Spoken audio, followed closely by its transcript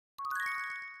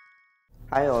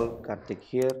Hi all, Karthik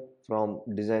here from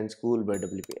Design School by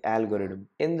Wpalgoridm.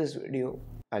 In this video,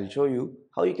 I'll show you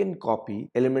how you can copy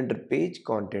Elementor page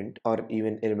content or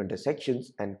even Elementor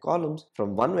sections and columns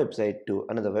from one website to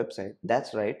another website.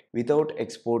 That's right, without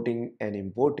exporting and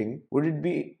importing. Would it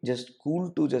be just cool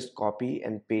to just copy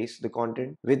and paste the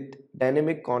content? With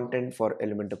dynamic content for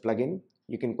Elementor plugin,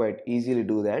 you can quite easily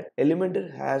do that.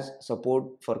 Elementor has support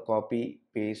for copy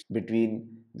paste between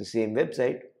the same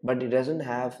website, but it doesn't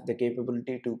have the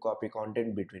capability to copy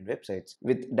content between websites.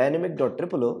 With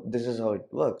Dynamic.ooo, this is how it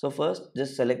works. So first,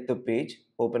 just select the page,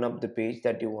 open up the page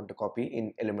that you want to copy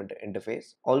in Elementor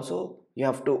interface. Also, you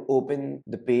have to open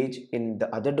the page in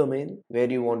the other domain where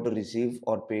you want to receive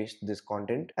or paste this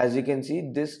content. As you can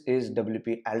see, this is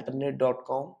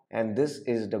wpalternate.com and this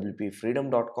is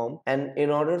wpfreedom.com, and in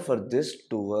order for this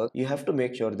to work, you have to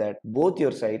make sure that both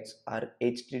your sites are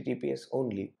HTTPS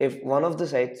only. If one of the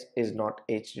sites is not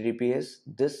HTTPS,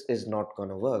 this is not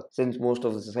gonna work. Since most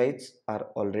of the sites are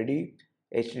already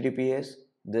HTTPS,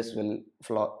 this will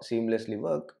seamlessly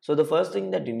work. So the first thing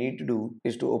that you need to do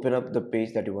is to open up the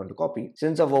page that you want to copy.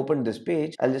 Since I've opened this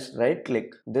page, I'll just right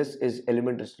click. This is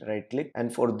Elementor's right click,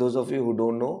 and for those of you who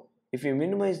don't know, if you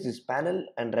minimize this panel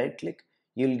and right click,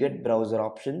 you'll get browser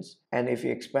options, and if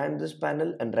you expand this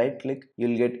panel and right click,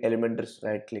 you'll get Elementor's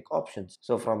right click options.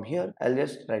 So from here, I'll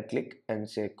just right click and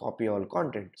say copy all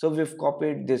content. So we've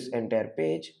copied this entire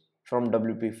page from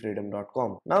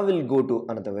wpfreedom.com. Now we'll go to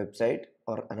another website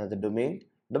or another domain,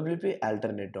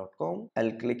 wpalternate.com.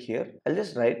 I'll click here. I'll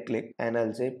just right click and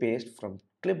I'll say paste from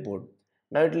clipboard.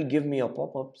 Now it will give me a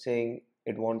pop-up saying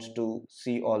it wants to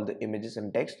see all the images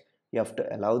and text. You have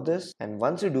to allow this, and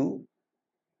once you do,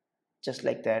 just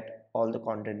like that, all the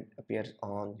content appears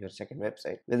on your second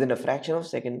website. Within a fraction of a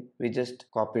second, we just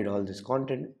copied all this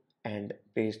content and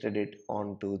pasted it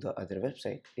onto the other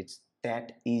website. It's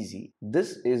that easy.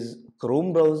 This is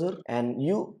Chrome browser and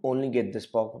you only get this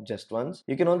pop-up just once.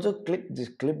 You can also click this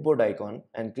clipboard icon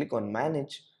and click on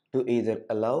manage to either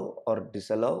allow or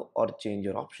disallow or change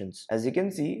your options. As you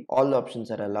can see, all the options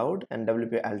are allowed and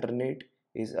WP alternate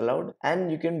is allowed, and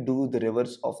you can do the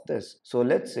reverse of this. So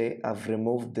let's say I've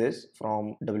removed this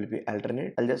from WP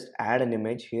alternate. I'll just add an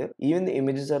image here. Even the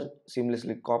images are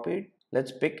seamlessly copied.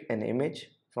 Let's pick an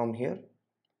image from here.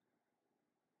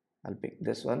 I'll pick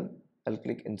this one. I'll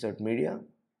click insert media.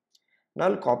 Now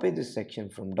I'll copy this section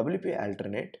from WP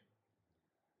alternate.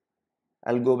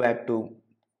 I'll go back to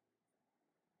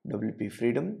WP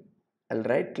freedom. I'll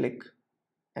right click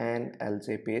and I'll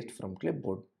say paste from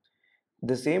clipboard.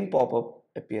 The same pop-up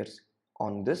appears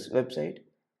on this website.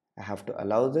 I have to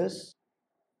allow this,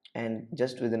 and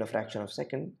just within a fraction of a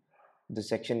second, the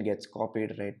section gets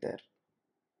copied right there.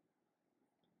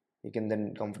 You can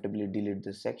then comfortably delete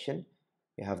this section.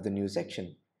 You have the new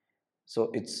section.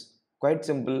 So it's quite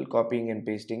simple copying and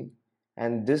pasting,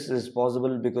 and this is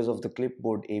possible because of the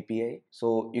clipboard API.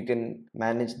 So you can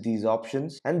manage these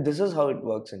options, and this is how it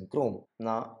works in Chrome.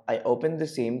 Now I open the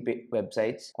same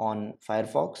websites on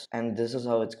Firefox, and this is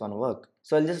how it's gonna work.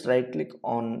 So I'll just right click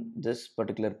on this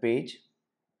particular page.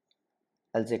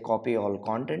 I'll say copy all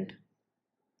content.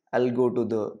 I'll go to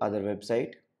the other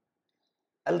website.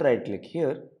 I'll right click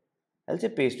here. I'll say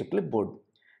paste to clipboard.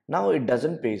 Now it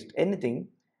doesn't paste anything,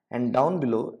 and down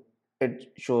below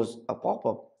it shows a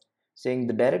pop-up saying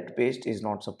the direct paste is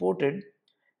not supported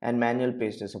and manual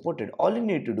paste is supported. All you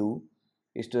need to do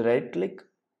is to right click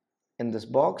in this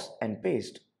box and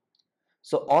paste.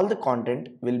 So all the content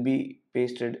will be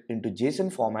pasted into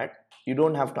JSON format. You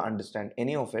don't have to understand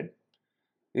any of it.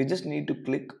 You just need to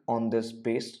click on this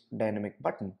paste dynamic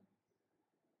button.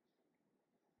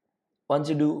 Once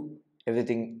you do,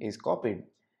 everything is copied.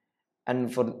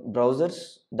 And for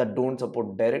browsers that don't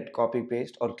support direct copy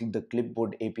paste or the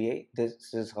clipboard API,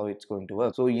 this is how it's going to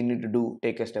work. So you need to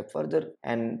take a step further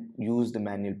and use the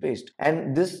manual paste.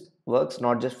 And this works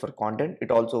not just for content,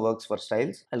 it also works for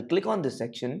styles. I'll click on this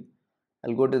section.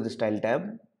 I'll go to the style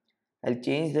tab. I'll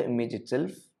change the image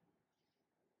itself.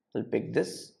 I'll pick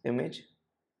this image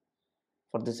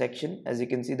for the section. As you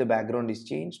can see, the background is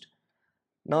changed.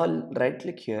 Now I'll right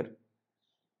click here,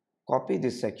 copy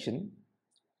this section,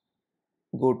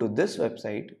 go to this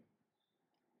website.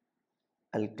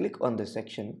 I'll click on this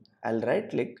section. I'll right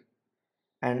click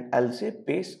and I'll say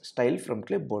paste style from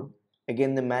clipboard.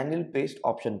 Again, the manual paste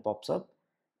option pops up.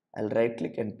 I'll right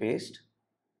click and paste.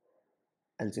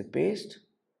 I'll say paste,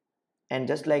 and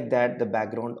just like that, the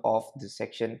background of this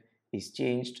section is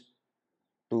changed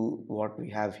to what we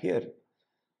have here.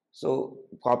 So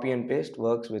copy and paste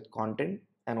works with content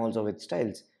and also with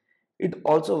styles. It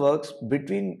also works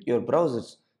between your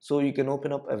browsers. So you can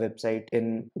open up a website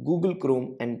in Google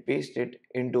Chrome and paste it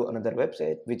into another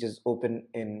website which is open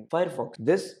in Firefox.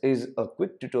 This is a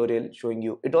quick tutorial showing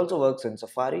you. It also works in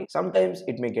Safari. Sometimes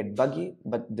it may get buggy,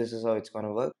 but this is how it's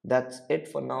gonna work. That's it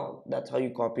for now. That's how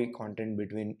you copy content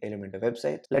between Elementor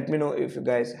websites. Let me know if you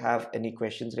guys have any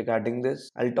questions regarding this.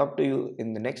 I'll talk to you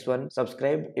in the next one.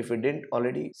 Subscribe if you didn't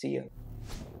already. See ya.